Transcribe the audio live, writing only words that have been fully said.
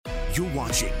You're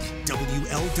watching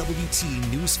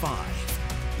WLWT News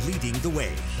 5, leading the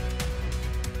way.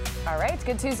 All right,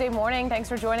 good Tuesday morning. Thanks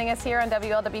for joining us here on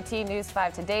WLWT News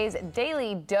 5. Today's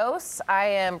Daily Dose. I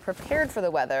am prepared for the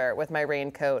weather with my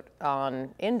raincoat on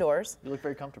indoors. You look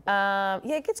very comfortable. Yeah,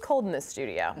 it gets cold in this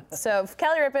studio. So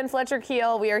Kelly Rippin, Fletcher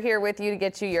Keel, we are here with you to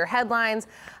get you your headlines,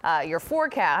 your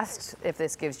forecast, if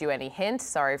this gives you any hint.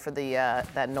 Sorry for the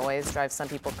that noise, drives some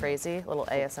people crazy. A little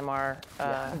ASMR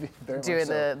doing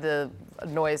the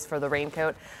noise for the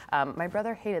raincoat. My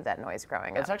brother hated that noise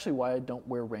growing up. That's actually why I don't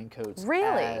wear raincoats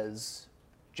as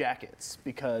jackets,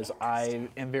 because I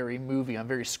am very movie. I'm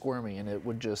very squirmy, and it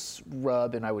would just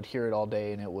rub, and I would hear it all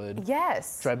day, and it would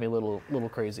drive me a little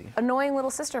crazy. Annoying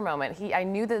little sister moment. I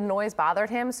knew the noise bothered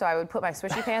him, so I would put my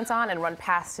swishy pants on and run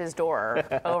past his door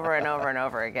over and over and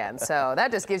over again. So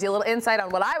that just gives you a little insight on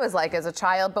what I was like as a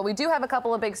child. But we do have a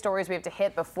couple of big stories we have to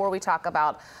hit before we talk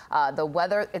about the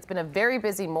weather. It's been a very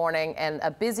busy morning and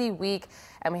a busy week,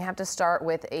 and we have to start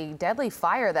with a deadly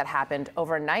fire that happened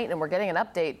overnight, and we're getting an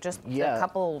update just a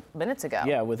couple minutes ago.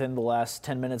 Yeah, within the last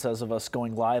 10 minutes as of us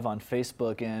going live on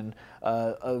Facebook, and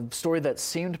a story that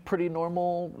seemed pretty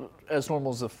normal as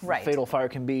a fatal fire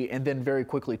can be, and then very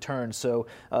quickly turned. So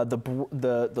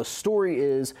the story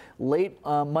is late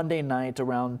Monday night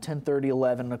around 10:30,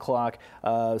 11 o'clock,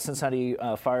 Cincinnati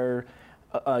fire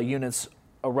units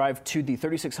arrived to the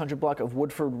 3600 block of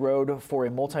Woodford Road for a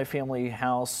multifamily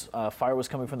house. Fire was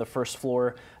coming from the first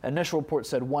floor. Initial report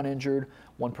said 1 injured.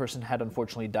 1 person had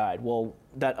unfortunately died. Well,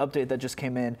 that update that just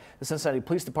came in, the Cincinnati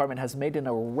Police Department has made an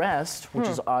arrest, which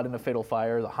is odd in a fatal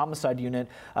fire, the homicide unit,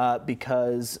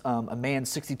 because a man,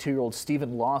 62-year-old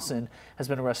Stephen Lawson, has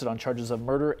been arrested on charges of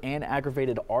murder and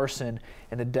aggravated arson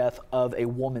in the death of a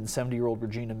woman, 70-year-old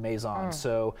Regina Maison.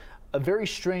 So a very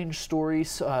strange story.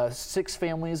 6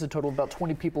 families, a total of about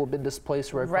 20 people have been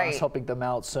displaced. Red Cross helping them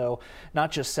out. So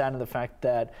not just sad in the fact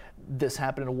that this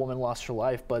happened and a woman lost her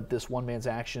life, but this one man's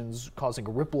actions causing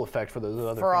a ripple effect for those other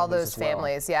families. For all those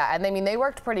families, yeah. And I mean, they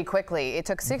worked pretty quickly. It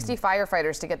took 60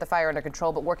 firefighters to get the fire under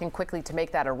control, but working quickly to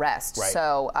make that arrest.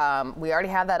 So we already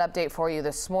have that update for you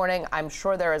this morning. I'm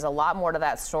sure there is a lot more to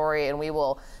that story, and we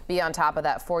will be on top of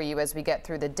that for you as we get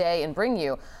through the day and bring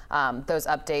you those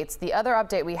updates. The other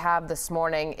update we have this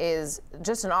morning is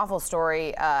just an awful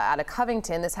story out of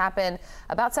Covington. This happened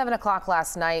about 7 o'clock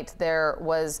last night. There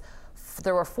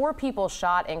were 4 people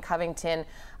shot in Covington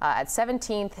at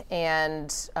 17th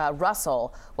and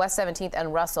Russell, West 17th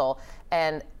and Russell,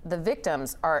 and the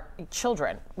victims are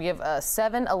children. We have a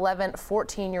 7, 11,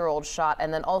 14-year-old shot,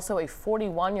 and then also a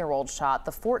 41-year-old shot.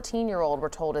 The 14-year-old, we're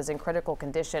told, is in critical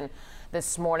condition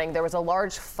this morning. There was a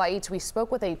large fight. We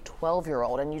spoke with a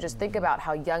 12-year-old, and you just think about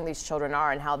how young these children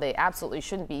are and how they absolutely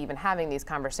shouldn't be even having these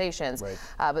conversations.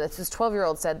 But this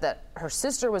 12-year-old said that her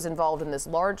sister was involved in this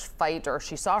large fight, or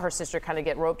she saw her sister kind of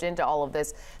get roped into all of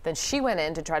this. Then she went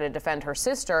in to try to defend her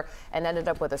sister and ended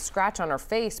up with a scratch on her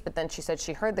face. But then she said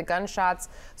she heard the gunshots,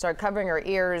 started covering her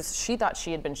ears. She thought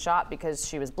she had been shot because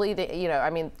she was bleeding. You know, I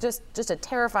mean, just a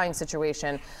terrifying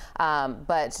situation.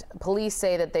 But police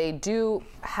say that they do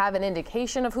have an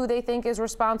indication of who they think is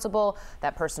responsible.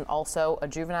 That person also a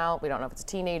juvenile. We don't know if it's a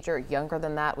teenager, younger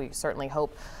than that. We certainly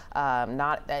hope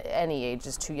not at any age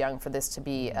is too young for this to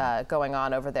be going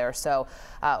on over there. So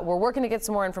we're working to get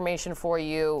some more information for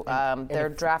you. They're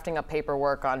drafting up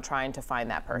paperwork on trying to find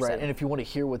that person. And if you want to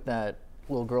hear what that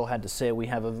little girl had to say, we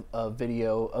have a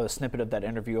video, a snippet of that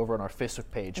interview over on our Facebook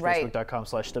page,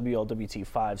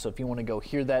 facebook.com/WLWT5. So if you want to go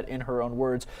hear that in her own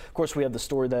words. Of course, we have the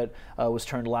story that was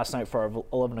turned last night for our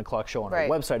 11 o'clock show on our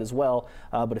website as well.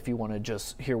 But if you want to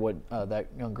just hear what that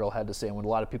young girl had to say, and when a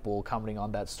lot of people commenting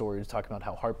on that story, talking about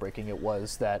how heartbreaking it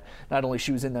was that not only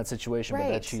she was in that situation, but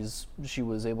that she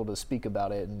was able to speak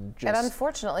about it. And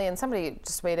unfortunately, and somebody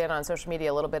just weighed in on social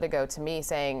media a little bit ago to me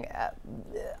saying,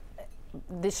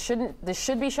 this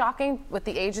should be shocking with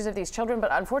the ages of these children,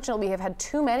 but unfortunately we have had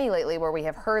too many lately where we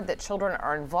have heard that children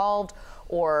are involved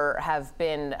or have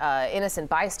been innocent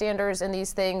bystanders in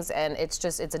these things, and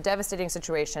it's a devastating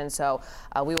situation. So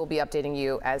we will be updating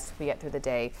you as we get through the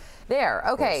day there.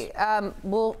 Okay,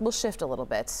 we'll shift a little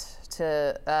bit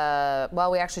to, well,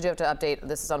 we actually do have to update,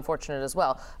 this is unfortunate as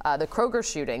well, the Kroger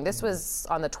shooting. This was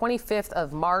on the 25th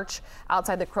of March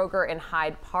outside the Kroger in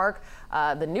Hyde Park.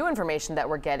 The new information that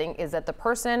we're getting is that the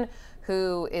person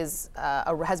who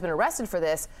has been arrested for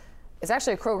this is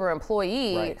actually a Kroger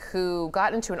employee who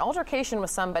got into an altercation with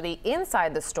somebody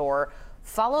inside the store,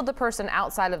 followed the person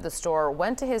outside of the store,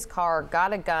 went to his car,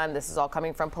 got a gun, this is all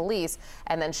coming from police,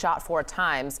 and then shot 4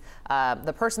 times.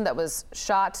 The person that was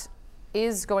shot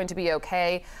is going to be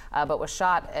okay, but was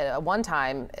shot at one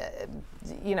time,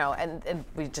 and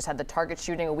we just had the Target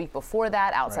shooting a week before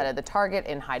that outside of the Target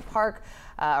in Hyde Park,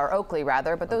 or Oakley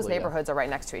rather, but those neighborhoods are right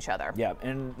next to each other. Yeah,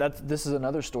 and this is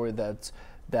another story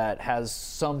that has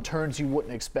some turns you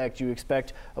wouldn't expect. You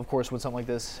expect, of course, when something like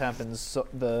this happens,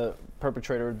 the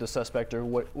perpetrator, the suspect, or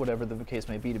whatever the case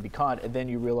may be, to be caught, and then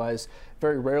you realize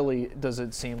very rarely does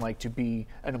it seem like to be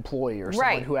an employee or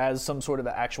someone who has some sort of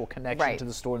actual connection to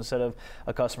the store instead of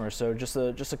a customer. So just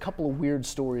a couple of weird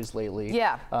stories lately.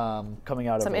 Yeah. Coming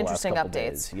out of some the interesting last couple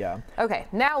updates. Days. Yeah. Okay,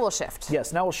 now we'll shift.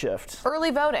 Yes, now we'll shift.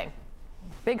 Early voting.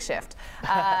 Big shift. It's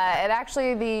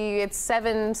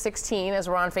 7:16 as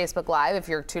we're on Facebook Live. If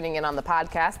you're tuning in on the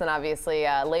podcast, then obviously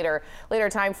later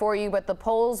time for you. But the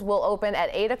polls will open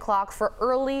at 8 o'clock for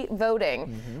early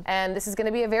voting. And this is going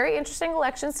to be a very interesting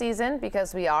election season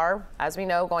because we are, as we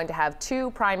know, going to have 2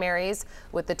 primaries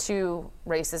with the 2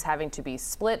 races having to be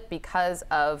split because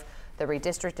of the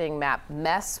redistricting map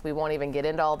mess. We won't even get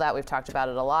into all that. We've talked about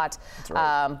it a lot. That's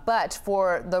right. But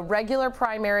for the regular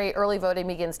primary, early voting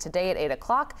begins today at 8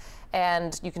 o'clock.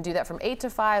 And you can do that from 8 to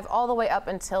 5 all the way up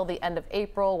until the end of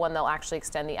April, when they'll actually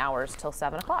extend the hours till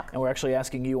 7 o'clock. And we're actually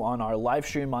asking you on our live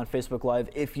stream on Facebook Live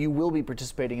if you will be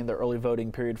participating in the early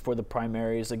voting period for the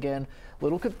primaries. Again,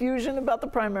 little confusion about the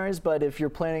primaries, but if you're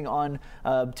planning on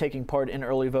taking part in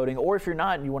early voting, or if you're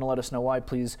not and you want to let us know why,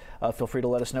 please feel free to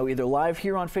let us know either live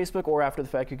here on Facebook or after the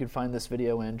fact. You can find this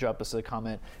video and drop us a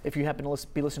comment if you happen to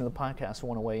be listening to the podcast and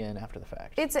want to weigh in after the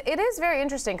fact. It is very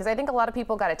interesting because I think a lot of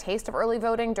people got a taste of early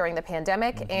voting during the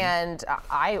pandemic, and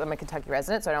I am a Kentucky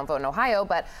resident, so I don't vote in Ohio,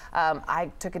 but I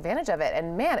took advantage of it,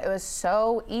 and man, it was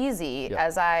so easy.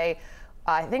 As I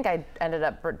think I ended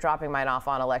up dropping mine off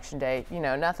on election day,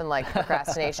 nothing like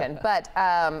procrastination, but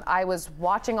I was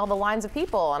watching all the lines of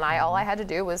people, and all I had to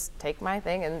do was take my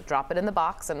thing and drop it in the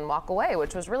box and walk away,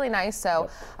 which was really nice. So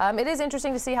it is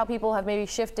interesting to see how people have maybe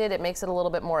shifted. It makes it a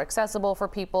little bit more accessible for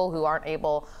people who aren't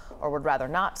able or would rather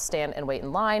not stand and wait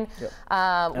in line.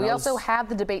 We also have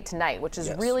the debate tonight, which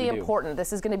is really important.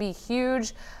 This is going to be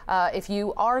huge if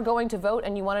you are going to vote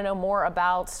and you want to know more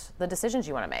about the decisions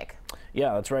you want to make.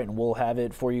 Yeah, that's right, and we'll have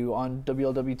it for you on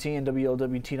WLWT and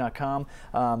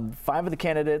WLWT.com. 5 of the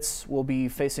candidates will be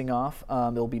facing off.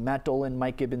 It'll be Matt Dolan,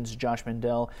 Mike Gibbons, Josh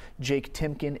Mandel, Jake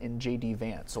Timken, and J.D.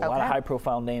 Vance. So a lot of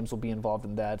high-profile names will be involved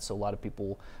in that, so a lot of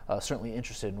people certainly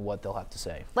interested in what they'll have to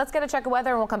say. Let's get a check of weather,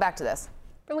 and we'll come back to this.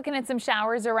 We're looking at some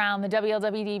showers around the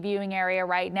WLWT viewing area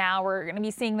right now. We're going to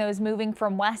be seeing those moving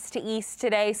from west to east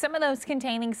today. Some of those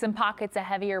containing some pockets of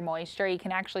heavier moisture. You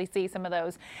can actually see some of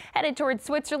those headed towards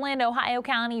Switzerland, Ohio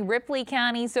County, Ripley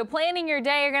County. So planning your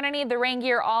day, you're going to need the rain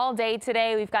gear all day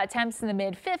today. We've got temps in the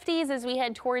mid-50s as we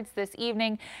head towards this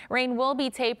evening. Rain will be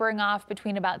tapering off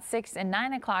between about 6 and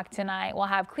 9 o'clock tonight. We'll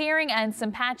have clearing and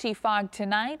some patchy fog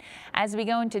tonight. As we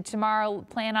go into tomorrow,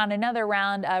 plan on another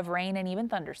round of rain and even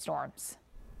thunderstorms.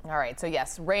 All right, so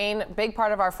yes, rain, big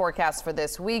part of our forecast for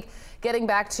this week. Getting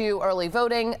back to early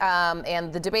voting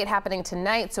and the debate happening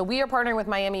tonight. So we are partnering with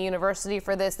Miami University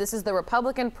for this. This is the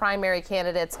Republican primary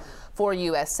candidates for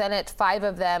U.S. Senate, 5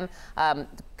 of them.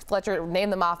 Fletcher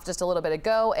named them off just a little bit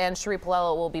ago, and Cherie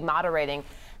Palello will be moderating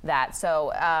that.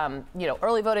 So,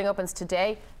 early voting opens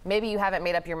today. Maybe you haven't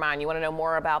made up your mind. You want to know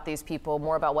more about these people,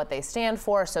 more about what they stand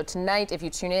for. So tonight, if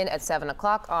you tune in at 7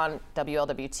 o'clock on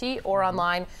WLWT or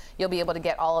online, you'll be able to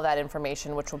get all of that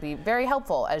information, which will be very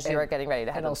helpful as you are getting ready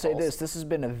to head to the polls. And I'll say this has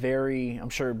been a very, I'm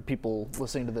sure people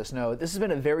listening to this know, this has been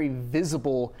a very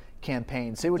visible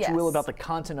campaign. Say what you will about the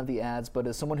content of the ads, but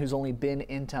as someone who's only been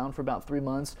in town for about 3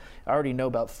 months, I already know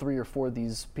about 3 or 4 of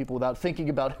these people without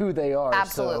thinking about who they are.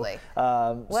 Absolutely.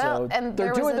 So, and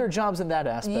they're doing their jobs in that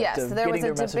aspect. Yes, of there getting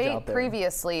was a debate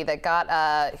previously that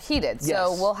got heated.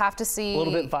 So we'll have to see a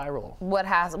little bit viral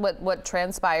what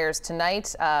transpires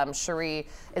tonight. Cherie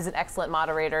is an excellent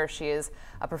moderator. She is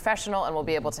a professional and will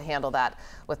be able to handle that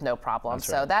with no problem. That's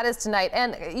so right. that is tonight.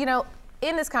 And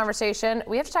in this conversation,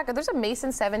 we have to talk. There's a Mason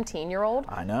 17-year-old.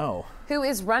 I know. Who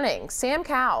is running. Sam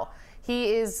Cowell.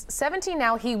 He is 17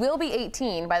 now. He will be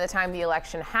 18 by the time the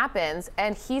election happens.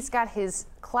 And he's got his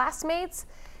classmates,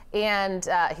 and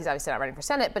he's obviously not running for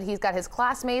Senate, but he's got his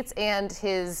classmates and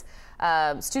his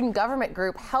student government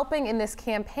group helping in this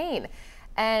campaign.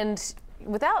 And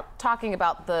without talking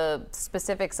about the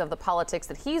specifics of the politics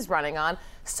that he's running on,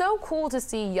 so cool to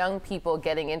see young people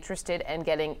getting interested and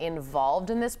getting involved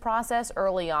in this process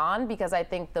early on, because I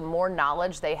think the more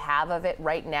knowledge they have of it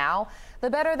right now, the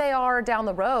better they are down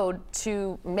the road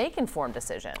to make informed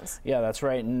decisions. Yeah, that's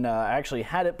right. And I actually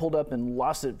had it pulled up and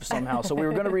lost it somehow. So we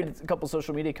were going to read a couple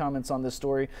social media comments on this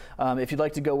story. If you'd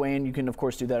like to go in, you can, of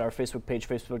course, do that at our Facebook page,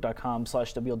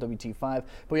 facebook.com/WLWT5.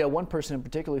 But yeah, one person in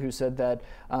particular who said that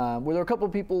there were a couple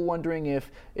of people wondering if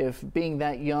being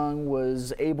that young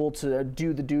was able to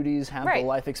do the duties, have the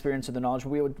life experience or the knowledge.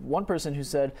 We had one person who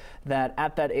said that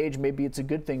at that age, maybe it's a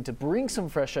good thing to bring some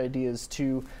fresh ideas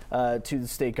to the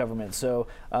state government. So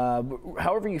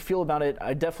however you feel about it,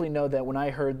 I definitely know that when I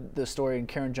heard the story and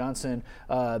Karen Johnson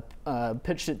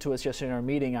pitched it to us yesterday in our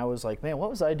meeting, I was like, man, what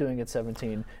was I doing at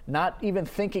 17? Not even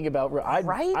thinking about, I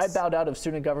bowed out of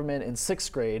student government in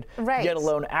 6th grade, let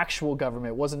alone actual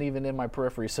government. It wasn't even in my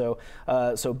periphery. So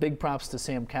big props to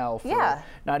Sam Cowell for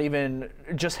not even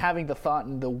just having the thought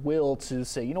and the will to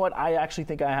say, you know what, I actually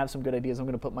think I have some good ideas. I'm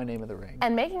going to put my name in the ring.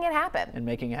 And making it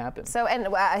happen. So, and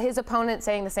his opponent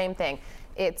saying the same thing.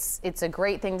 It's a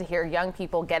great thing to hear young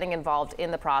people getting involved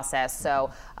in the process.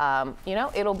 So, you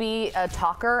know, it'll be a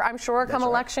talker, I'm sure, come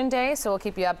election day. So we'll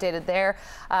keep you updated there.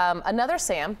 Another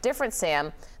Sam, different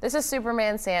Sam. This is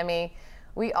Superman Sammy.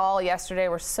 We all yesterday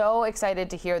were so excited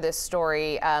to hear this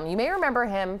story. You may remember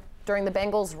him during the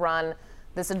Bengals run.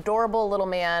 This adorable little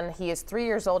man. He is 3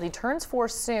 years old. He turns 4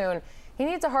 soon. He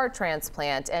needs a heart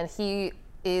transplant, and he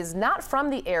is not from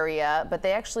the area, but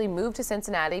they actually moved to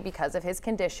Cincinnati because of his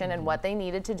condition and what they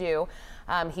needed to do.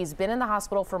 He's been in the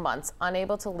hospital for months,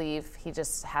 unable to leave. He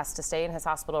just has to stay in his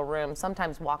hospital room,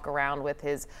 sometimes walk around with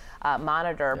his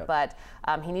monitor, but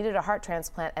he needed a heart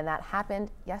transplant, and that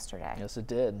happened yesterday. Yes, it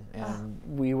did. And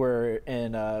we were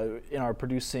in our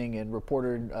producing and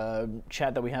reporter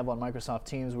chat that we have on Microsoft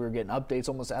Teams. We were getting updates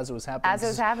almost as it was happening. As it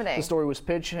was happening. The story was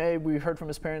pitched. Hey, we heard from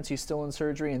his parents. He's still in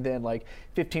surgery. And then like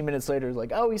 15 minutes later,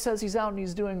 like, oh, he says he's out and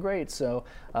he's doing great. So,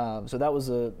 so that was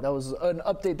an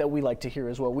update that we like to hear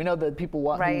as well. We know that people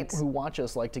who watch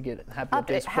us like to get happy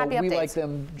updates, but we like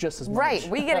them just as much. Right,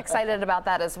 we get excited about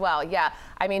that as well. Yeah,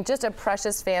 I mean, just a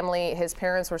precious family. His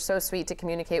parents were so sweet to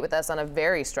communicate with us on a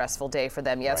very stressful day for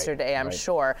them yesterday, I'm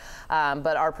sure.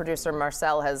 But our producer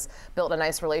Marcel has built a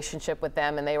nice relationship with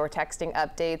them, and they were texting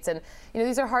updates. And you know,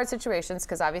 these are hard situations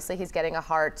because obviously he's getting a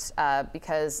heart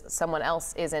because someone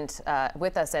else isn't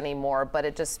with us anymore. But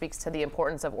it just speaks to the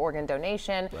importance of organ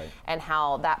donation and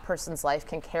how that person's life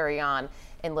can carry on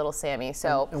in little Sammy.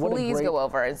 So please go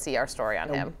over and see our story on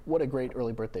him. What a great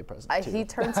early birthday present. He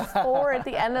turns 4 at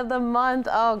the end of the month.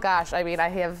 Oh gosh, I mean, I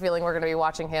have a feeling we're going to be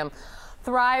watching him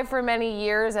thrive for many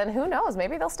years, and who knows,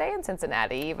 maybe they'll stay in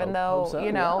Cincinnati, even though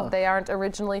you know they aren't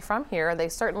originally from here. They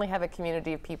certainly have a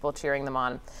community of people cheering them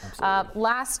on.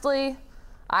 Lastly,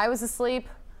 I was asleep.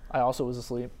 I also was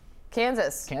asleep.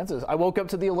 Kansas. I woke up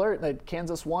to the alert that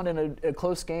Kansas won in a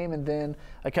close game, and then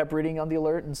I kept reading on the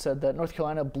alert and said that North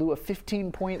Carolina blew a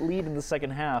 15-point lead in the second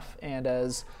half. And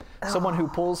as someone who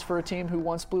pulls for a team who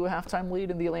once blew a halftime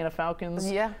lead in the Atlanta Falcons,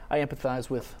 I empathize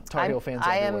with Tar Heel fans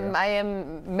everywhere. I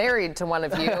am married to one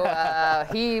of you.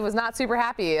 He was not super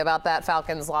happy about that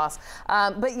Falcons loss.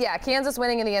 But yeah, Kansas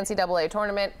winning in the NCAA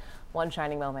tournament. One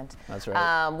shining moment. That's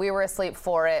right. We were asleep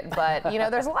for it, but you know,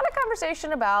 there's a lot of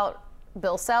conversation about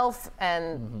Bill Self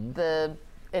and the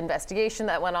investigation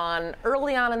that went on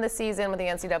early on in the season with the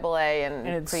NCAA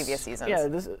and previous seasons. Yeah,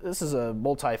 this is a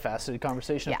multifaceted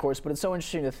conversation, of course, but it's so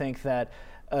interesting to think that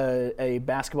a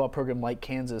basketball program like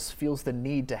Kansas feels the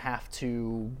need to have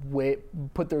to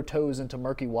put their toes into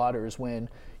murky waters when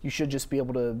you should just be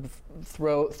able to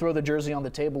throw the jersey on the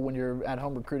table when you're at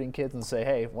home recruiting kids and say,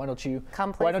 hey, why don't you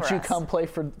come play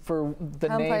for the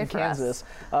name Kansas?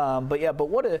 But I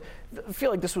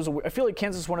feel like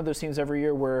Kansas is one of those teams every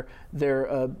year where they're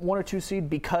a 1 or 2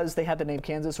 seed because they had the name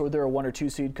Kansas, or they're a 1 or 2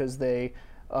 seed because they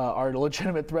are a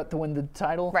legitimate threat to win the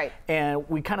title. Right. And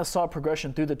we kind of saw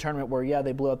progression through the tournament where,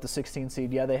 they blew out the 16 seed.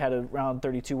 They had a round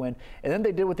 32 win. And then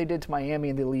they did what they did to Miami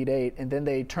in the Elite Eight. And then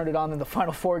they turned it on in the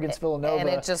Final Four against Villanova. And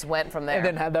it just went from there. And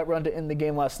then had that run to end the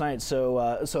game last night.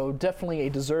 So definitely a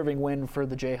deserving win for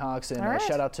the Jayhawks. And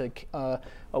shout out to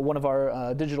one of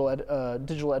our digital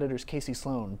editors, Casey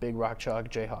Sloan, big Rock Chalk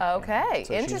Jayhawk. Okay,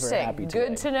 so interesting.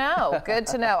 Good to know. Good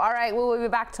to know. All right, we'll be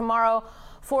back tomorrow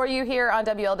for you here on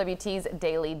WLWT's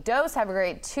Daily Dose. Have a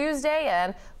great Tuesday,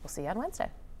 and we'll see you on Wednesday.